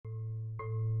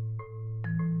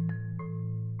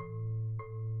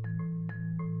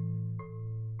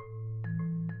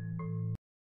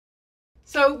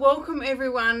So welcome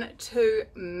everyone to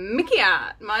Mickey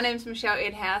Art. My name's Michelle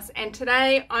Edhouse and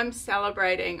today I'm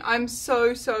celebrating. I'm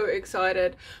so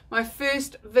excited. My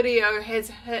first video has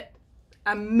hit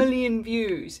 1 million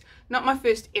views. Not my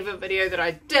first ever video that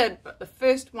I did, but the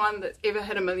first one that's ever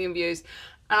hit 1 million views.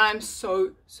 And I'm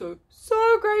so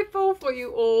grateful for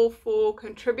you all for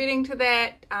contributing to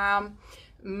that.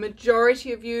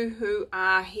 Majority of you who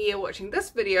are here watching this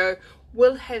video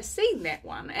will have seen that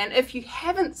one, and if you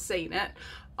haven't seen it,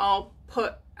 I'll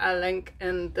put a link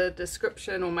in the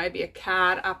description or maybe a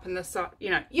card up in the side.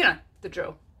 You know the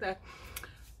drill.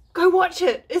 Go watch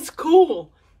it, it's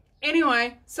cool.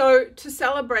 Anyway, so to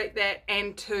celebrate that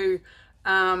and to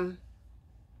have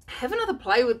another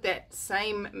play with that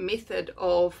same method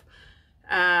of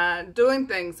doing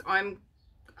things, I'm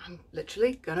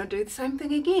literally gonna do the same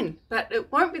thing again, but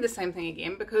it won't be the same thing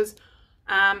again because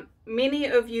many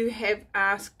of you have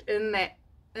asked in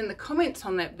the comments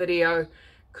on that video,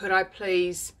 could I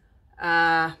please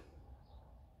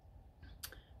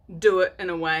do it in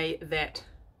a way that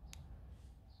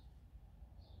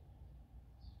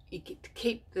you get to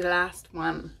keep the last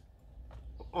one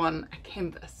on a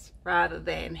canvas rather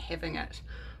than having it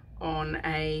on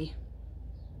a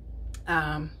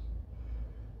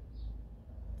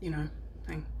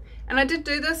thing. And I did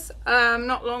do this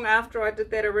not long after I did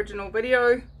that original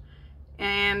video,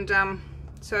 and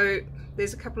so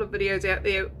there's a couple of videos out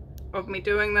there of me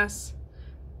doing this,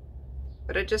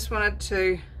 but I just wanted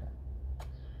to,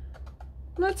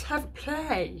 let's have a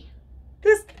play.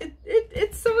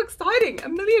 It's so exciting.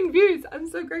 1 million views. I'm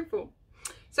so grateful.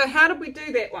 So how did we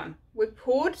do that one? We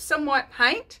poured some white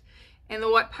paint, and the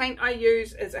white paint I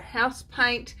use is a house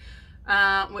paint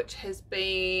which has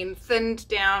been thinned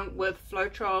down with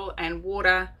Floetrol and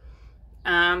water.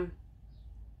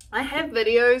 I have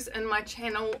videos in my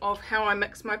channel of how I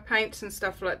mix my paints and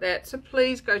stuff like that, so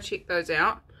please go check those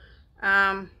out.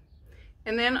 And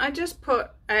then I just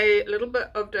put a little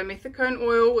bit of dimethicone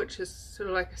oil, which is sort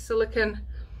of like a silicone.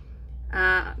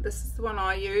 This is the one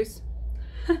I use.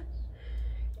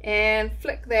 And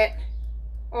flick that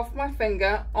off my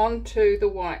finger onto the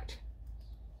white.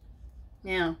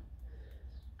 Now,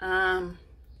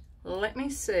 let me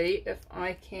see if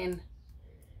I can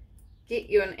get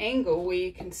you an angle where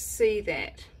you can see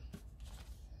that.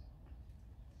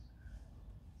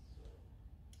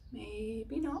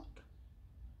 Maybe not.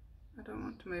 I don't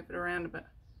want to move it around a bit.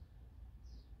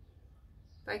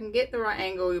 If I can get the right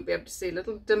angle, you'll be able to see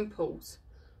little dimples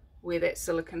where that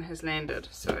silicone has landed.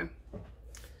 So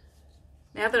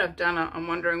now that I've done it, I'm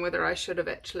wondering whether I should have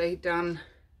actually done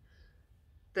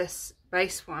this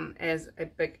base one as a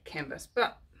big canvas,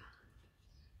 but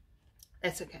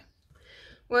that's okay.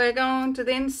 We're going to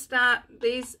then start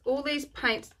all these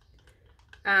paints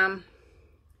don't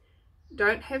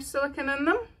have silicone in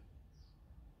them,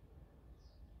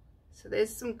 so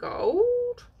there's some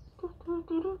gold.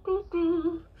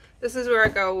 This is where I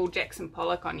go all Jackson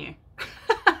Pollock on you.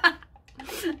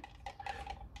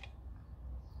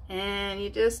 And you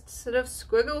just sort of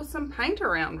squiggle some paint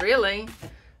around, really.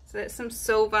 So that's some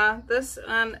silver. This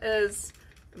one is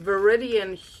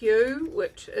Viridian Hue,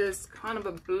 which is kind of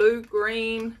a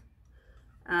blue-green.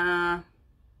 Then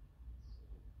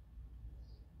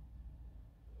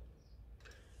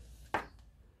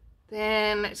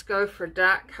let's go for a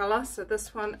dark colour. So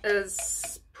this one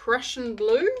is Prussian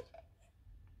Blue.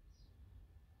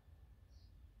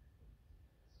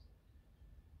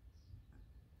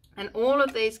 And all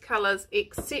of these colours,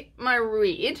 except my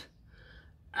red,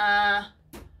 are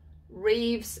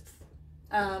Reeves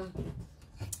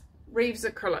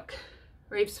acrylic,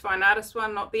 Reeves Fine Artist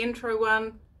one, not the intro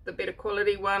one, the better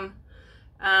quality one,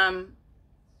 and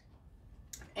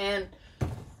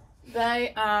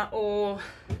they are all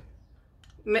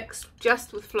mixed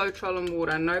just with Floetrol and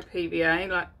water, no PVA.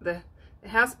 Like the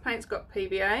house paint's got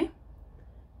PVA,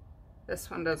 this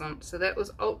one doesn't. So that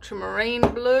was ultramarine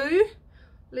blue.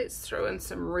 Let's throw in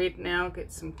some red now,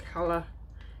 get some colour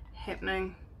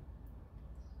happening.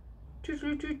 So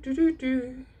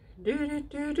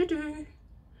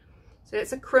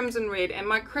it's a crimson red, and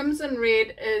my crimson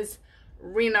red is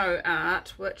Reno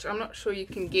Art, which I'm not sure you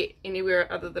can get anywhere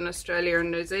other than Australia and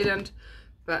New Zealand,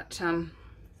 but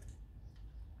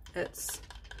it's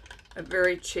a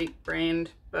very cheap brand,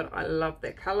 but I love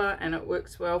that colour and it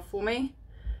works well for me.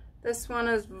 This one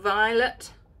is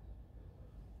Violet.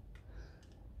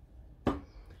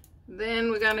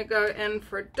 Then we're going to go in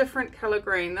for a different colour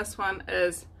green. This one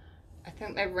is, I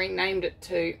think they've renamed it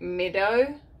to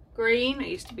Meadow Green. It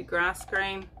used to be grass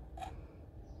green.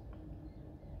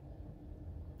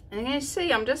 And you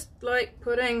see, I'm just like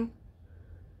putting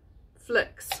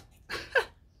flicks.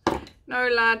 no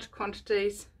large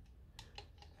quantities.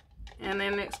 And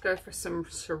then let's go for some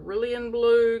cerulean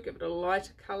blue, give it a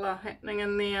lighter colour happening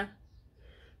in there.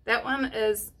 That one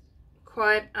is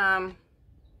quite, it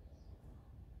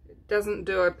doesn't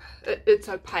do, it's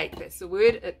opaque, that's the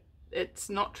word. It's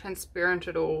not transparent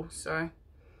at all, so.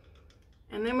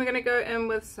 And then we're going to go in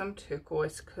with some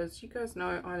turquoise, because you guys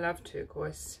know I love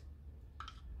turquoise.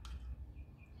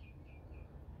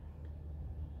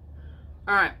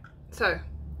 Alright, so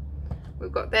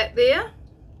we've got that there.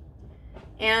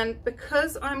 And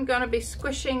because I'm going to be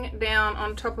squishing down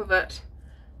on top of it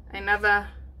another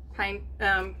paint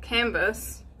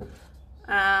canvas,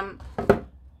 I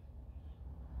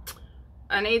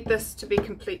need this to be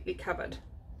completely covered.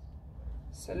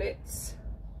 So let's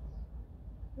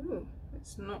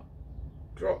not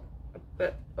drop a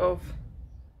bit of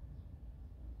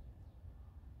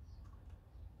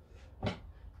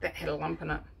that, had a lump in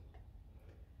it.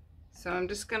 So I'm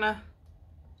just gonna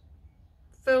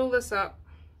fill this up,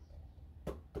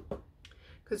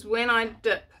 because when I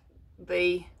dip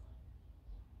the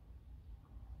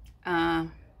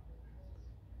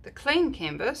clean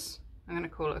canvas, I'm going to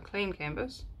call it a clean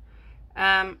canvas,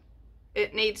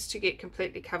 it needs to get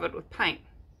completely covered with paint.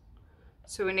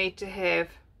 So we need to have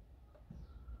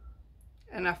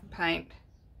enough paint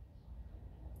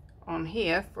on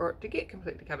here for it to get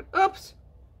completely covered. Oops!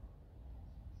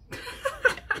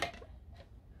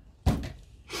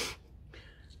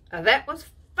 That was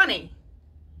funny.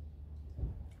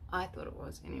 I thought it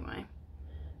was anyway.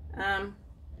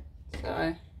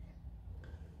 So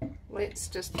let's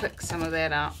just pick some of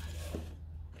that up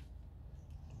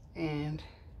and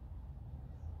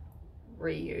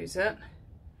reuse it.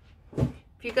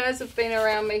 If you guys have been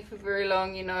around me for very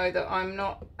long, you know that I'm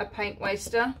not a paint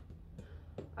waster.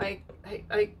 I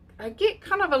get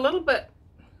kind of a little bit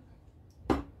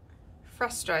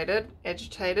frustrated,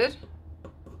 agitated,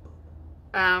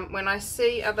 when I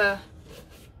see other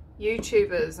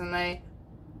YouTubers and they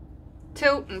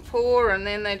tilt and pour and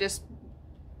then they just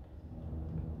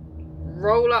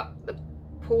roll up the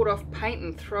poured off paint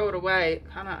and throw it away. It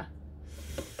kind of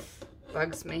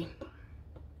bugs me.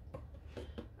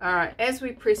 Alright, as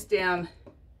we press down,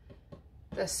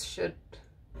 this should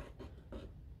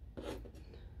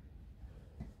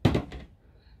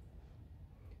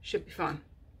be fine.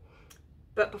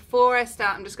 But before I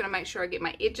start, I'm just going to make sure I get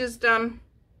my edges done.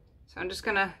 So I'm just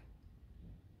going to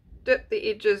dip the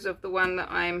edges of the one that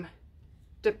I'm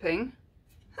dipping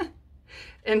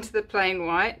into the plain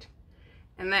white,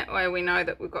 and that way we know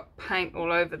that we've got paint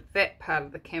all over that part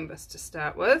of the canvas to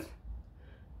start with.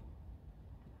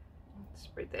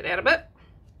 Spread that out a bit.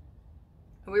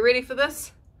 Are we ready for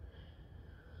this?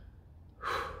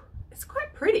 It's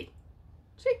quite pretty.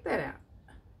 Check that out.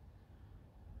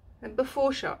 The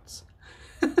before shots.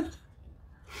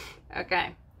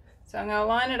 Okay, so I'm going to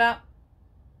line it up.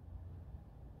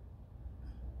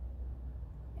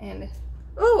 And,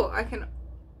 oh, I can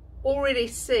already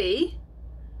see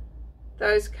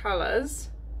those colours.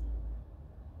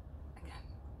 Okay.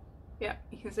 Yeah,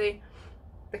 you can see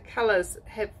the colours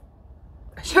are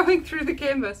showing through the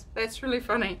canvas. That's really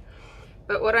funny.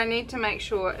 But what I need to make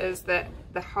sure is that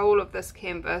the whole of this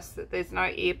canvas, that there's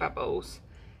no air bubbles,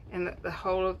 and that the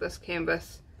whole of this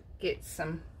canvas gets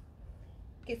some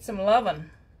loving.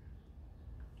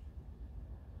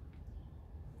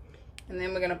 And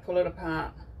then we're going to pull it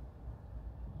apart.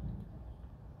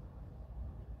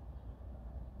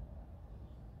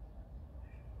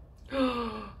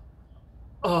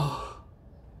 Oh,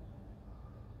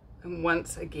 and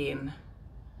once again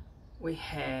we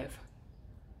have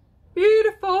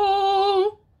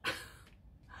beautiful.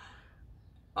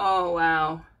 Oh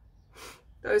wow,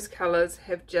 those colors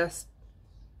have just,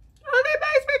 oh, that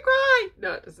makes me cry.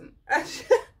 No, it doesn't.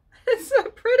 It's so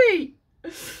pretty.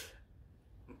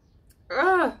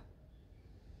 Oh,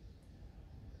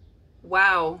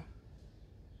 wow.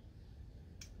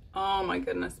 Oh my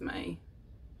goodness me.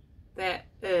 That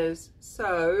is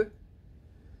so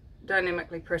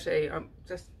dynamically pretty. I'm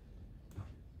just,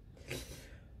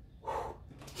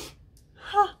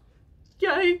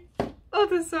 yay. Oh,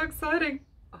 this is so exciting.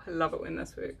 Oh, I love it when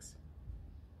this works.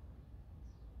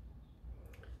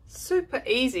 Super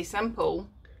easy, simple,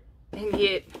 and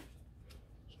yet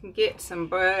you can get some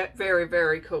very,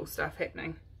 very cool stuff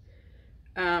happening.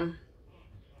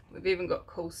 We've even got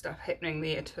cool stuff happening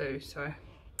there too, so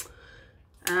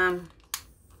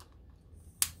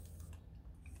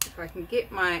if I can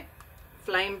get my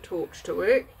flame torch to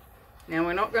work. Now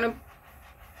we're not going to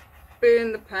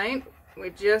burn the paint, we're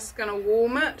just going to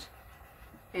warm it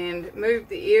and move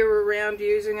the air around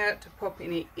using it to pop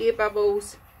any air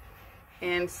bubbles,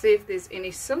 and see if there's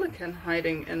any silicone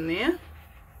hiding in there.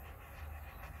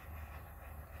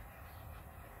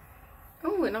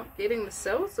 Oh, we're not getting the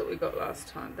cells that we got last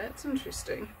time. That's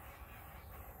interesting.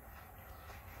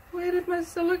 Where did my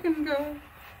silicone go?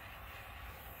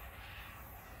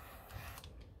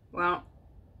 Well,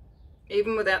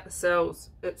 even without the cells,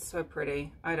 it's so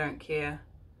pretty. I don't care.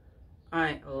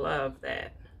 I love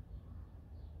that.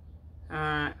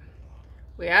 Alright.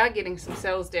 We are getting some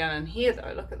cells down in here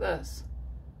though. Look at this.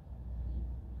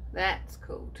 That's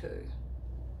cool too.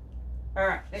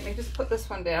 Alright, let me just put this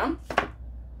one down.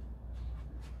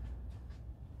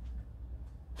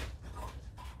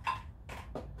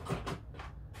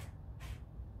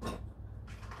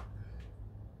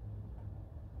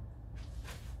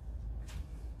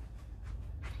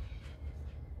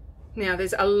 Now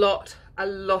there's a lot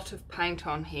of paint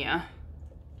on here,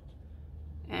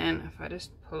 and if I just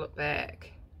pull it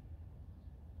back,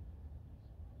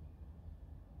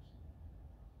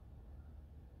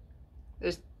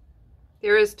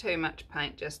 there is too much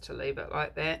paint just to leave it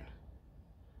like that.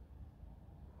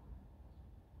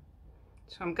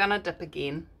 So I'm gonna dip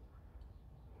again,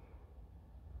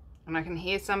 and I can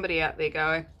hear somebody out there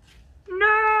going,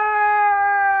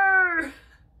 "No!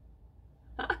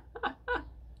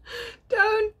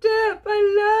 Don't dip, I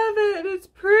love it, it's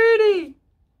pretty."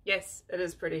 Yes, it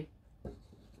is pretty.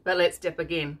 But let's dip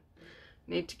again.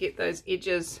 Need to get those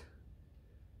edges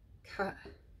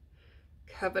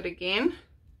covered again.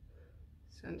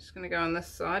 So I'm just going to go on this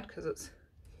side because it's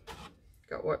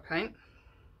got white paint.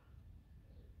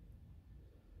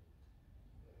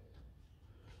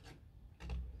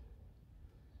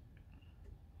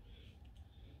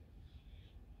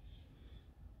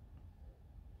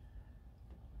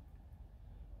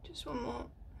 Just one more.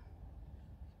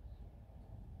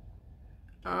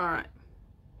 Alright.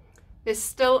 There's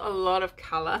still a lot of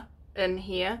colour in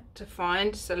here to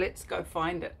find, so let's go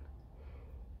find it.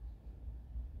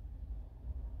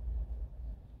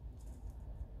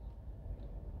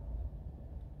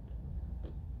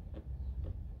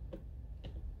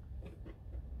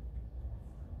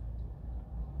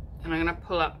 And I'm going to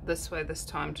pull up this way this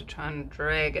time to try and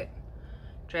drag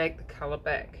the colour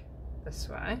back this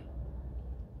way.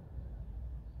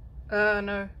 Oh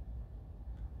no,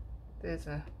 there's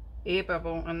a air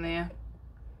bubble in there.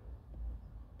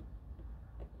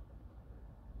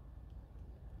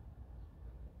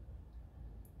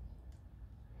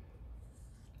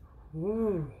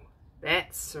 Ooh,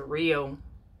 that's surreal.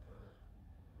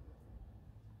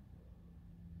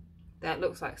 That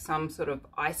looks like some sort of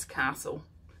ice castle.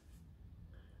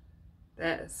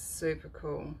 That is super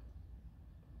cool.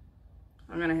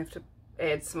 I'm gonna have to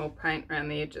add some more paint around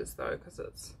the edges though, because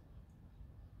it's,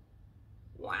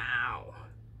 wow,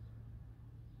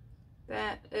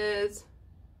 that is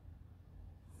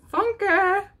funky.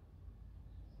 Let's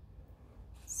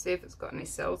see if it's got any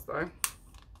cells though.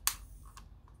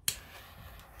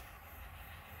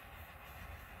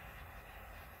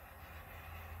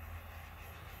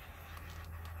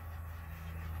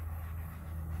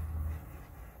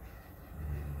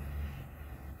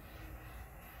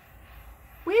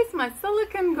 Where's my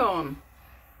silicone gone?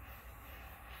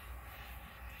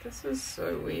 This is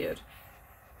so weird.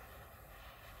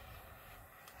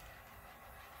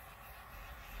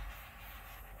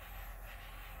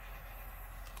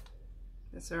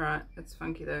 That's alright, it's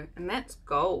funky though. And that's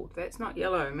gold, that's not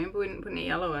yellow. Remember we didn't put any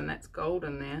yellow in, that's gold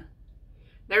in there.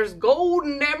 There's gold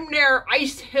in them there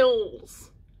ice hills.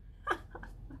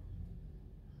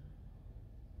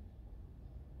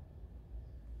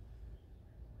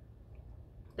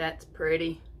 That's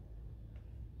pretty.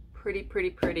 Pretty,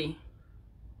 pretty, pretty.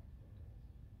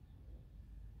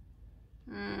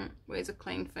 Where's a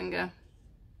clean finger?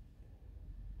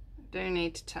 I do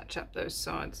need to touch up those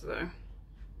sides though.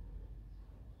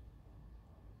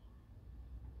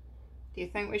 Do you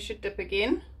think we should dip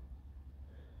again?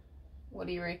 What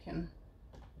do you reckon?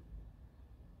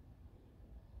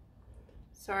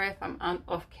 Sorry if I'm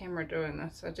off camera doing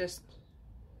this. I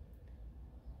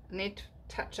need to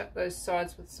touch up those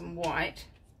sides with some white,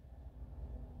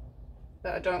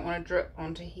 but I don't want to drip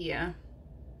onto here,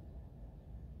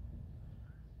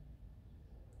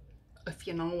 if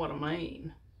you know what I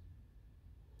mean.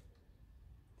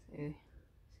 See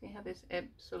how there's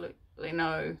absolutely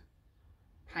no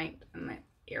paint in that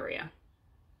area.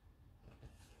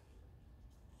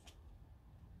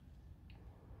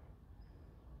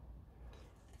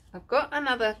 I've got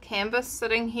another canvas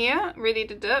sitting here ready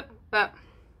to dip, but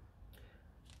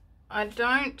I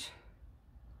don't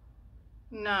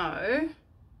know.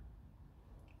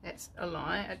 That's a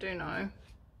lie, I do know.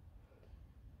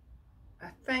 I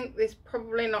think there's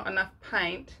probably not enough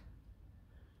paint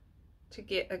to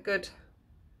get a good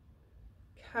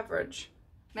coverage.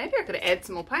 Maybe I could add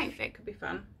some more paint, that could be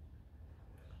fun.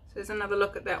 So there's another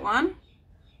look at that one.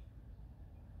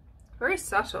 Very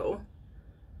subtle,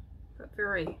 but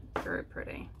very, very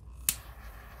pretty.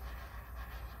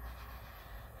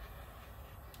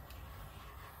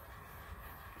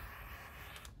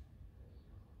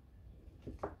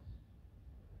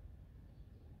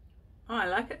 Oh, I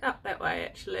like it up that way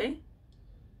actually.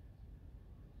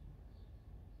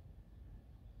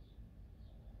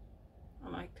 I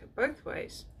like it both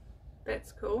ways.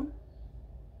 That's cool.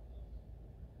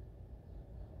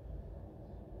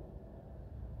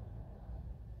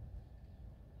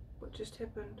 What just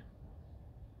happened?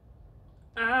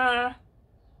 Ah!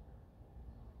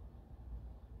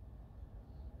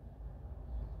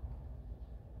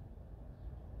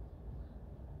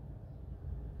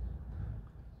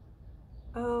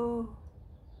 Oh.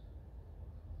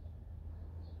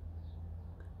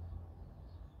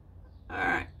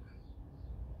 Alright.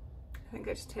 I think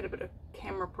I just had a bit of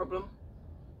camera problem.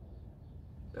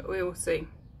 But we will see.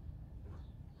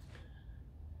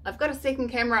 I've got a second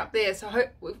camera up there, so I hope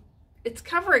it's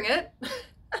covering it.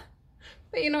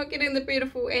 But you're not getting the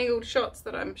beautiful angled shots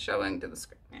that I'm showing to the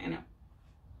screen. I know.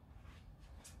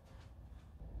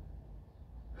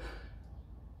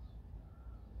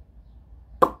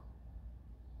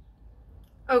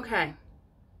 Okay,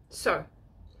 so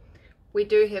we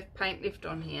do have paint left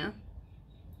on here,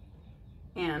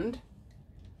 and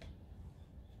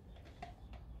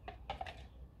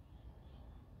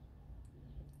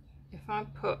if I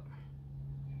put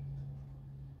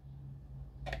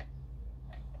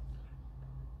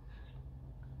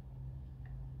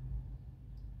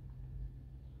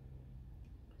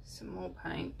some more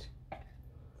paint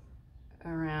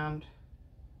around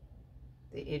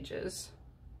the edges,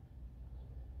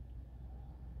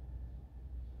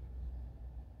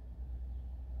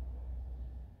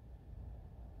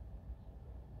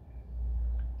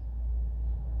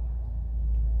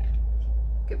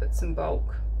 give it some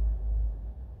bulk.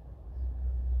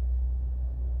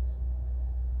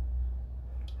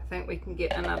 I think we can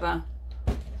get another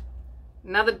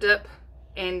dip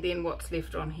and then what's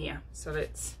left on here. So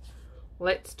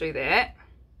let's do that.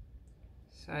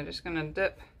 So I'm just going to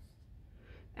dip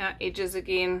our edges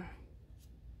again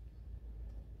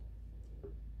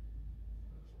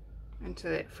into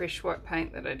that fresh white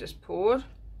paint that I just poured.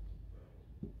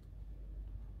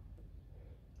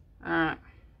 Alright.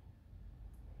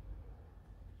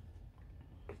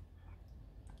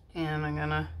 And I'm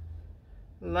gonna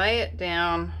lay it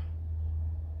down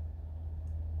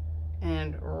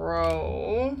and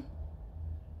roll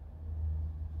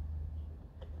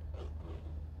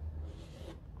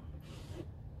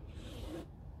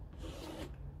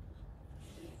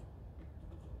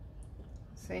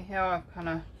see how I'm kind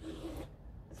of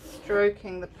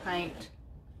stroking the paint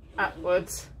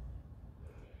upwards,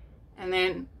 and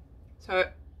then so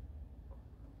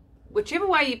whichever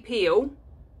way you peel,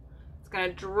 going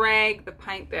to drag the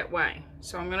paint that way.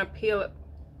 So I'm going to peel it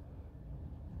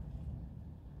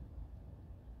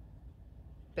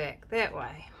back that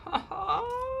way.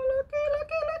 Oh, looky,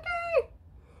 looky, looky.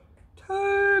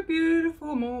 2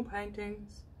 beautiful more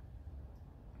paintings.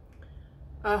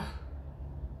 Oh,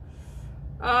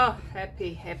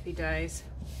 happy, happy days.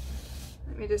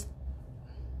 Let me just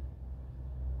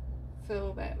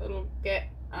fill that little gap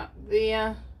up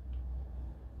there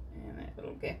and that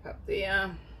little gap up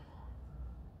there.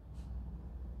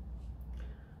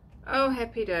 Oh,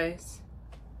 happy days.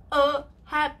 Oh,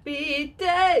 happy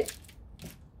days.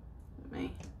 Let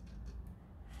me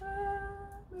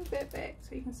move that back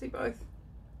so you can see both.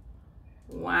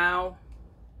 Wow.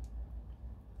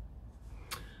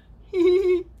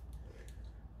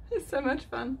 It's so much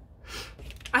fun.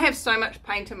 I have so much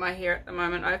paint in my hair at the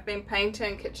moment. I've been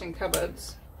painting kitchen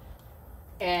cupboards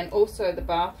and also the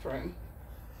bathroom.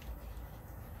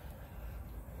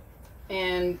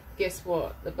 And guess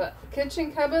what? The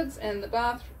kitchen cupboards and the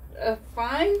bath are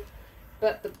fine,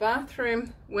 but the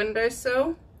bathroom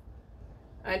windowsill,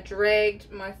 I dragged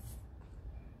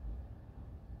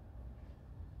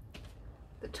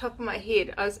the top of my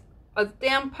head. I was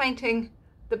down painting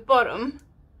the bottom,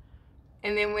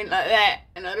 and then went like that,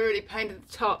 and I'd already painted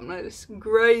the top, and I just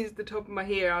grazed the top of my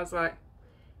hair. I was like,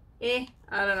 I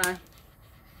don't know.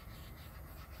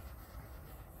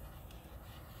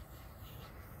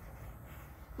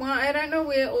 Well, I don't know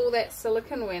where all that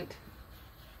silicone went.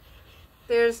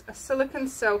 There's a silicone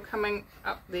cell coming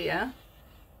up there.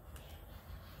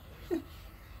 I'm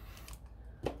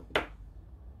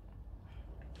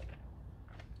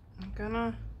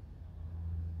gonna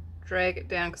drag it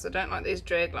down because I don't like these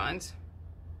drag lines.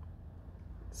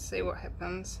 See what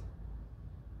happens.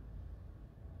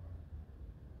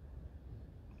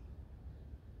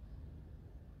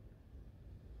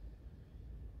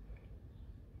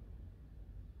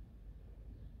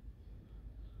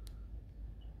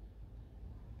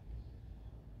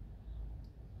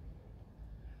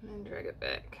 And drag it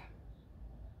back.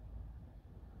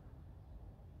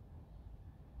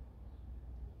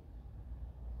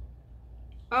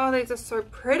 Oh, these are so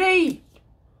pretty.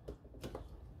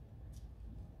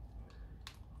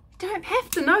 Don't have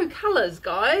to know colours,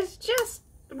 guys. Just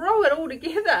throw it all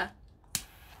together.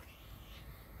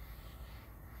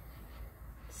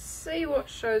 See what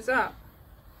shows up.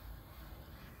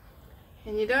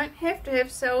 And you don't have to have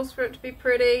cells for it to be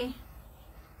pretty.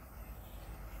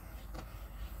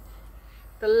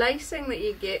 The lacing that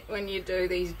you get when you do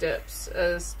these dips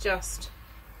is just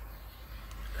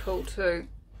cool too.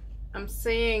 I'm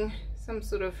seeing some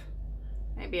sort of,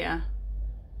 maybe a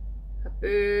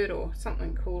bird or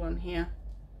something cool in here.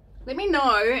 Let me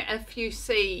know if you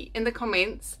see in the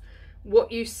comments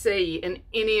what you see in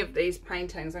any of these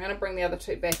paintings. I'm going to bring the other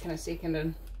two back in a second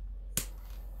and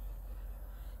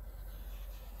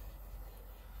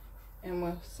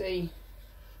we'll see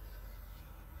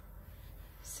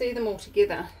them all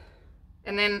together.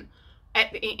 And then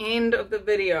at the end of the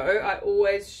video I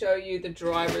always show you the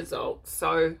dry results,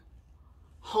 so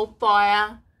hold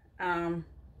fire.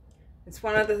 It's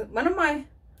one of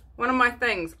my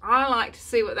things. I like to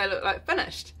see what they look like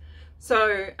finished,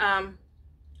 so I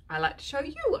like to show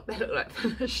you what they look like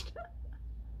finished.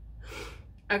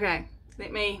 Okay,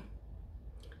 let me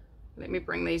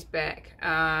bring these back.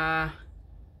 Let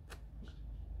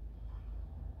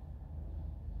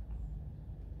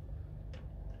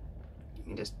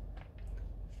me just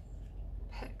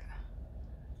pick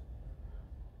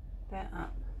that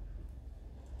up.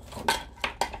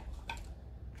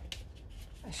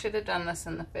 I should have done this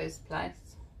in the first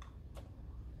place.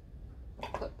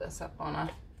 Put this up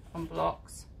on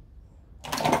blocks,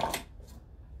 but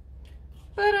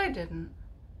I didn't.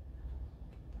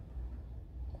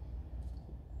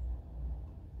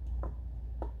 So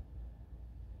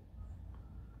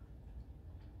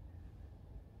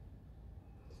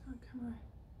come on.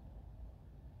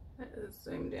 That is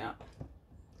zoomed out.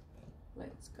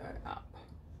 Let's go up.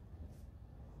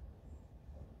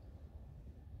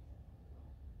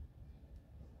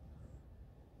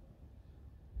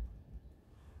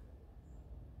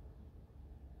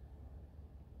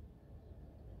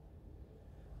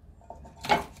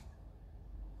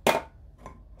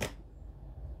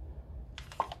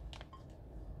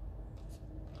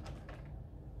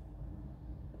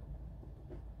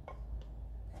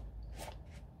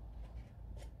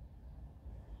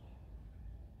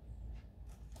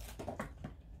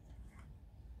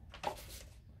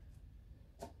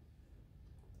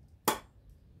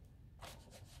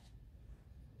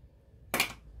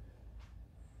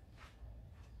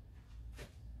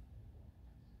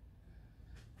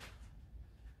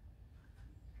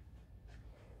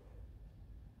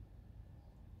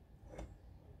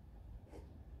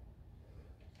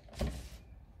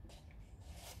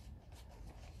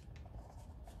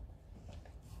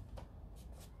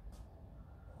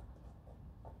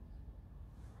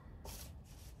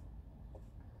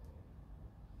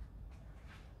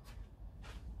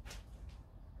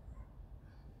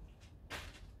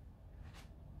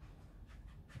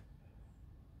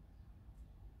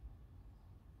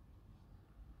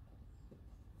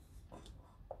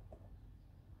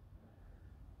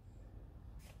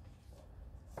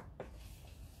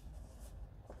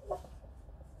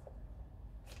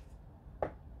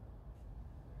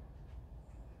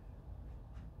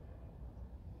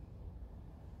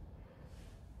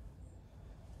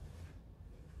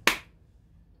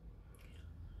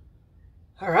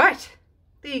 All right,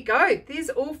 there you go.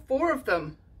 There's all 4 of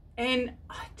them. And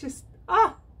I just,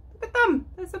 look at them.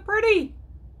 They're so pretty.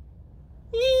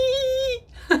 Yee!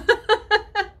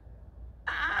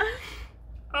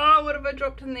 Oh, what have I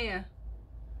dropped in there?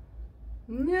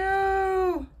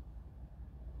 No.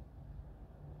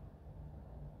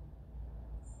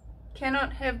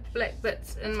 Cannot have black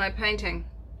bits in my painting.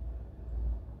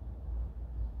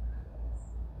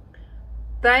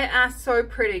 They are so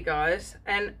pretty, guys.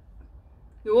 And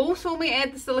you all saw me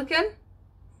add the silicone.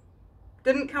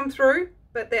 Didn't come through,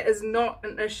 but that is not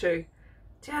an issue.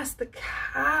 Just the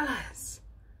colours.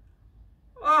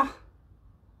 Oh,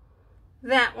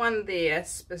 that one there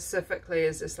specifically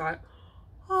is just like,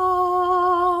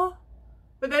 oh.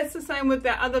 But that's the same with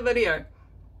that other video.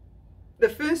 The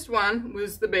first one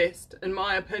was the best, in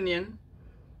my opinion.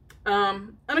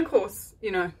 And of course,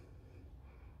 you know,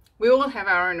 we all have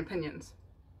our own opinions.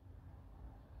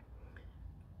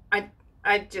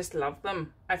 I just love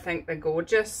them. I think they're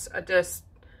gorgeous. I'm so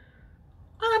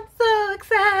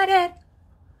excited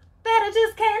that I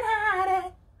just can't hide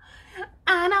it.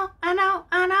 I know.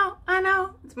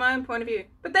 It's my own point of view,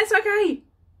 but that's okay.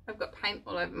 I've got paint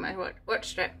all over my watch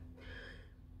strap.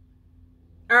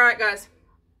 Alright guys,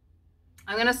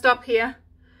 I'm going to stop here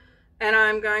and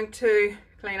I'm going to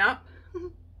clean up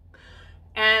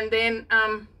and then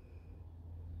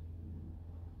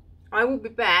I will be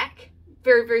back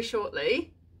very, very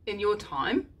shortly in your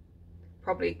time,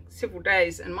 probably several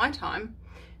days in my time,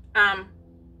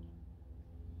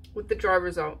 with the dry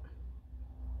result.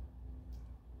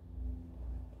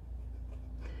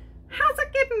 How's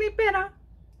it getting any better?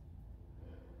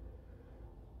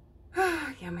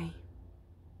 Oh, yummy.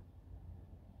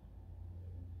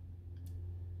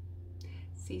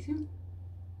 See you soon.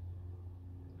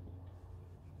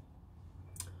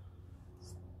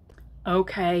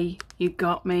 Okay, you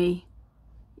got me.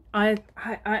 I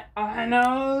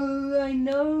know.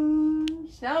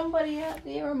 Somebody out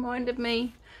there reminded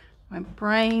me. My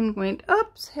brain went,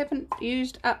 oops, haven't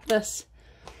used up this.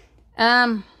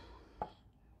 Alright,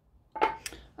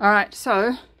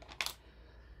 so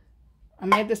I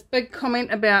made this big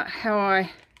comment about how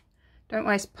I don't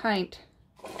waste paint.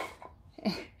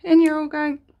 And you're all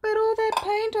going, but all that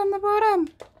paint on the bottom.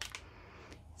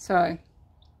 So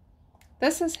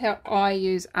this is how I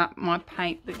use up my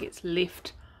paint that gets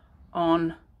left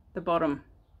on the bottom.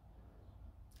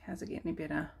 How's it get any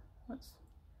better? Let's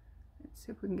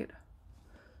see if we can get.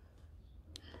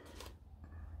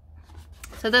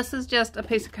 So this is just a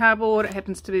piece of cardboard. It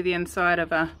happens to be the inside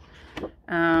of a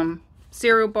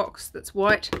cereal box that's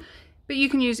white, but you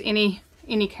can use any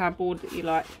cardboard that you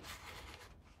like.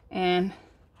 And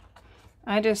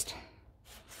I just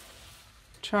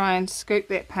try and scoop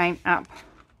that paint up.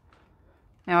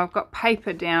 Now I've got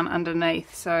paper down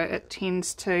underneath, so it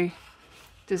tends to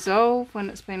dissolve when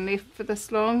it's been left for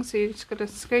this long, so you just got to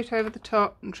scoot over the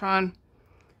top and try and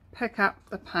pick up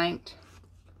the paint.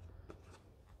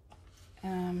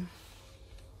 And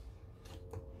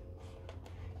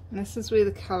this is where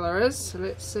the colour is, so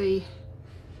let's see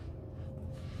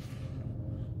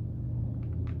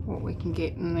what we can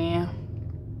get in there.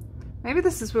 Maybe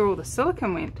this is where all the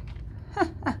silicone went.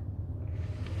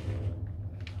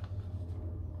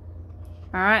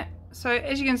 Alright, so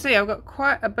as you can see, I've got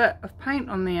quite a bit of paint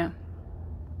on there.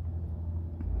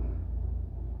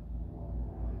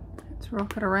 Let's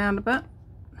rock it around a bit.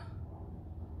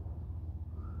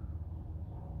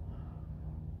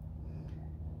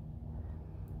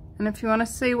 And if you want to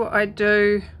see what I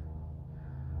do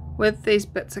with these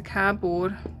bits of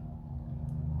cardboard,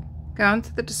 go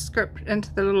into the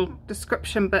little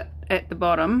description bit at the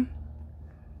bottom.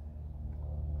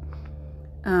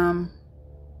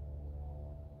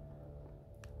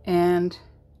 And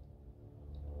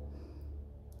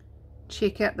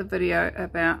check out the video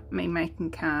about me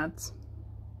making cards.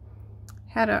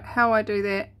 How I do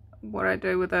that, what I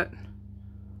do with it.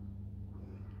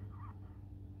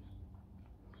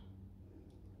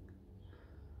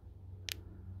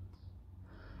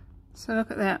 So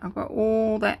look at that, I've got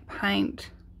all that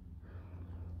paint.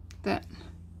 There's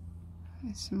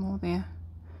some more there.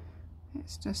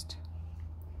 Let's just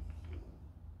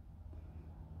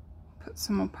put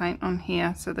some more paint on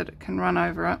here so that it can run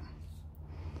over it.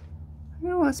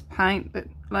 Look at all this paint, but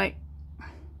like,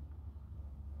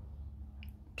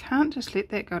 can't just let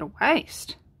that go to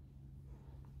waste.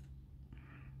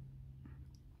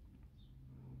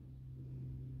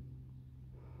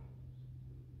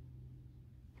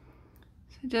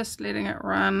 So just letting it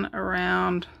run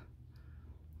around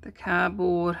the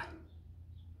cardboard,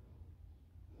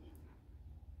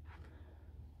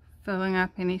 filling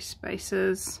up any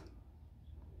spaces.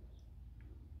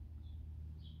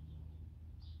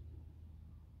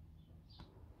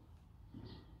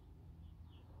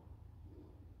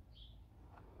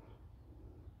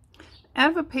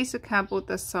 Out of a piece of cardboard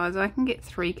this size, I can get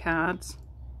 3 cards,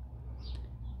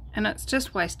 and it's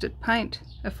just wasted paint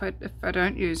if I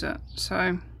don't use it.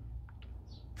 So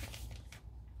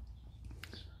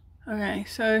okay,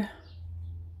 so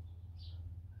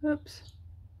oops,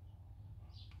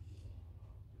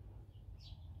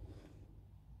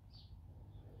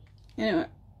 anyway,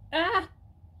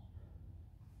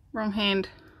 wrong hand.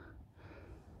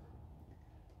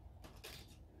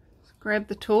 Grab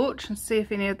the torch and see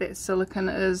if any of that silicone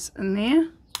is in there.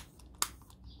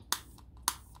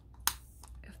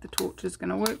 If the torch is going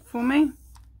to work for me.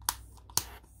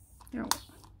 No.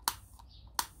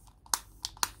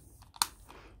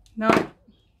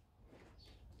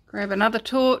 Grab another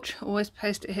torch. Always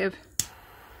pays to have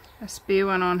a spare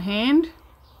one on hand.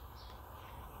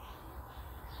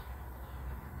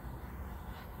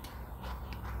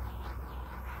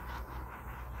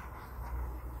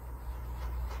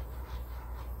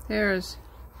 There is.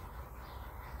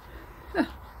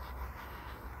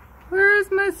 Where is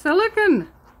my silicone?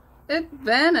 It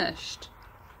vanished.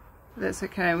 That's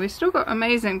okay. We still got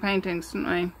amazing paintings, didn't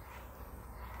we?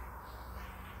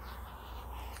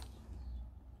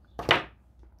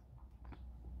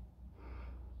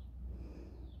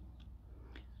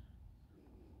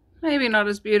 Maybe not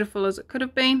as beautiful as it could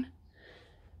have been,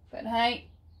 but hey.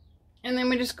 And then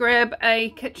we just grab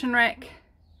a kitchen rack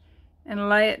and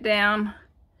lay it down.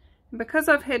 And because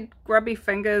I've had grubby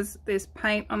fingers, there's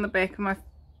paint on the back of my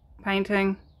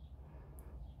painting,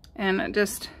 and it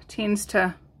just tends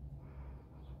to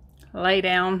lay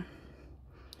down,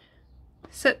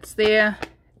 sits there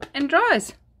and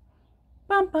dries.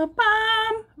 Bum, bum,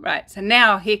 bum. Right, so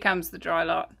now here comes the dry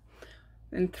lot.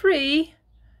 In 3,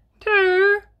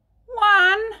 2,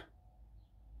 1,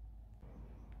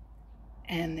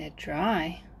 and they're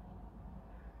dry.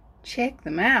 Check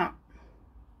them out.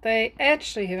 They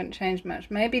actually haven't changed much,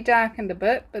 maybe darkened a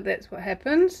bit, but that's what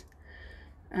happens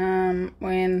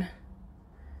when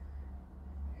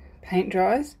paint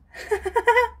dries.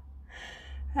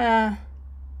 I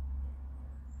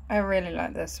really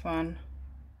like this one.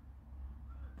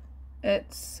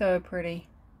 It's so pretty.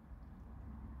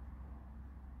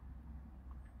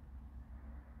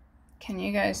 Can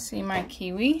you guys see my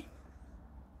kiwi?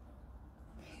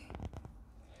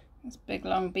 This big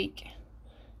long beak,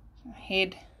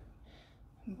 head,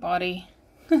 body.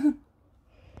 And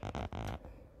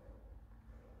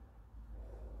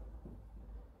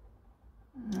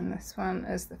this one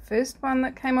is the first one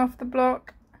that came off the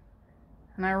block,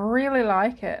 and I really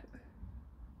like it.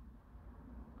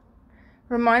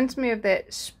 Reminds me of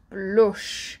that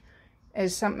splush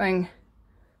as something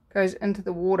goes into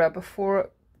the water before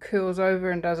it curls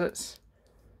over and does its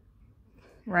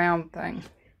round thing.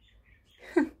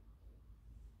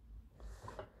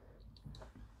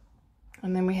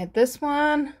 And then we had this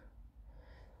one,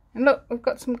 and look, we've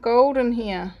got some gold in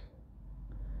here.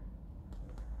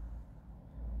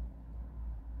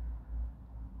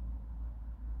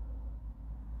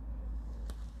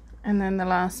 And then the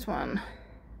last one,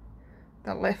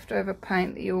 the leftover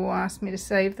paint that you all asked me to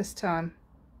save this time.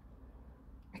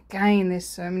 Again, there's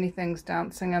so many things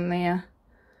dancing in there.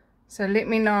 So let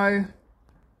me know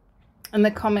in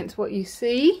the comments what you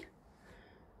see.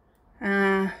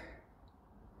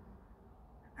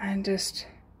 I'm just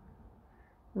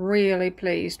really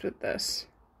pleased with this.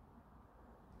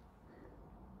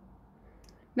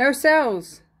 No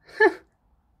cells.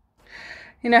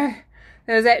 You know,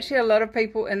 there's actually a lot of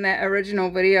people in that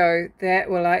original video that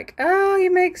were like, oh,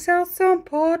 you make cells so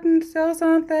important, cells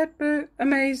aren't that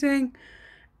amazing.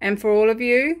 And for all of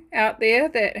you out there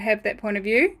that have that point of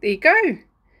view, there you go.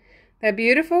 They're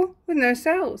beautiful with no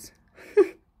cells.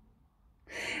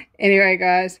 Anyway,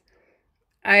 guys,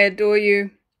 I adore you.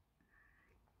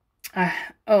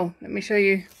 Oh, let me show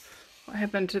you what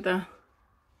happened to the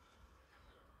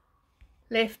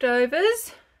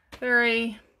leftovers.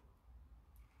 Very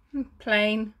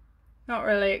plain, not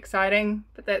really exciting,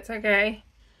 but that's okay.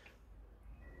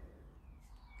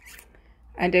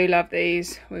 I do love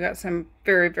these. We got some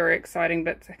very, very exciting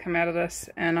bits that come out of this,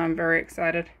 and I'm very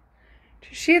excited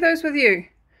to share those with you.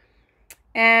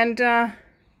 And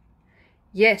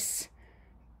yes,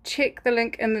 check the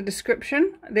link in the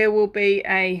description. There will be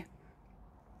a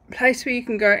place where you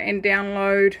can go and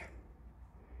download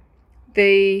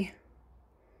the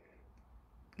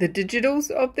digitals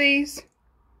of these.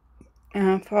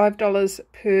 $5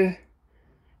 per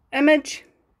image.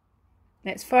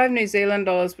 That's $5 New Zealand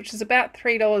dollars, which is about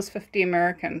 $3.50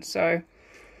 American. So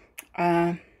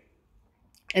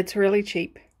it's really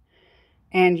cheap,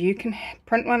 and you can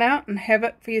print one out and have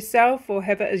it for yourself, or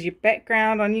have it as your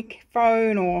background on your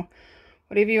phone, or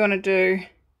whatever you want to do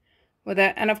with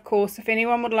it. And of course, if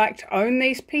anyone would like to own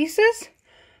these pieces,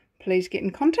 please get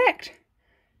in contact.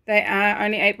 They are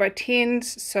only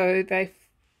 8x10s, so they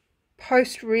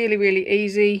post really, really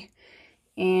easy.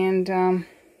 And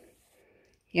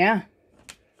yeah,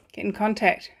 get in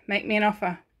contact, make me an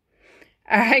offer.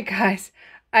 Alright guys,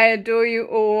 I adore you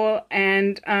all.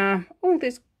 And oh,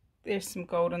 there's some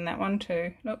gold in that one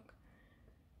too, look,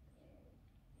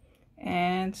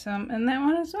 and some in that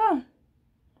one as well.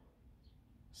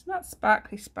 It's not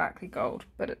sparkly gold,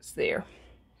 but it's there.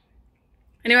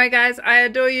 Anyway guys, I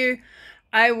adore you.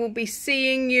 I will be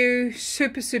seeing you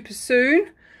super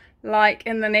soon, like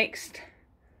in the next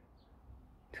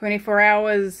 24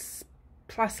 hours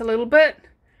plus a little bit,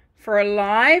 for a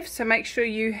live. So make sure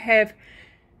you have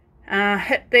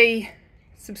hit the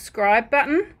subscribe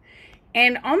button,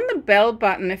 and on the bell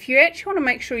button, if you actually want to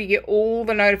make sure you get all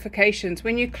the notifications,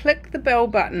 when you click the bell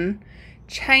button,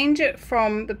 change it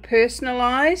from the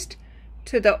personalized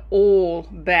to the all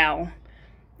bell,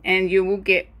 and you will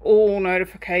get all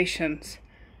notifications.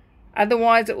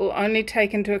 Otherwise, it will only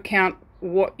take into account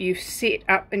what you've set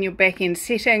up in your back-end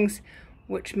settings,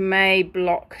 which may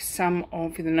block some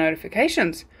of the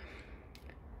notifications.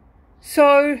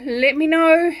 So let me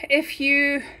know if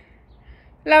you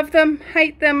love them,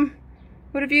 hate them,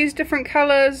 would have used different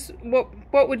colors,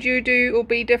 what would you do or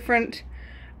be different.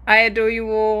 I adore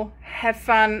you all, have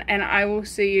fun, and I will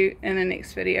see you in the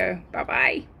next video. Bye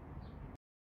bye.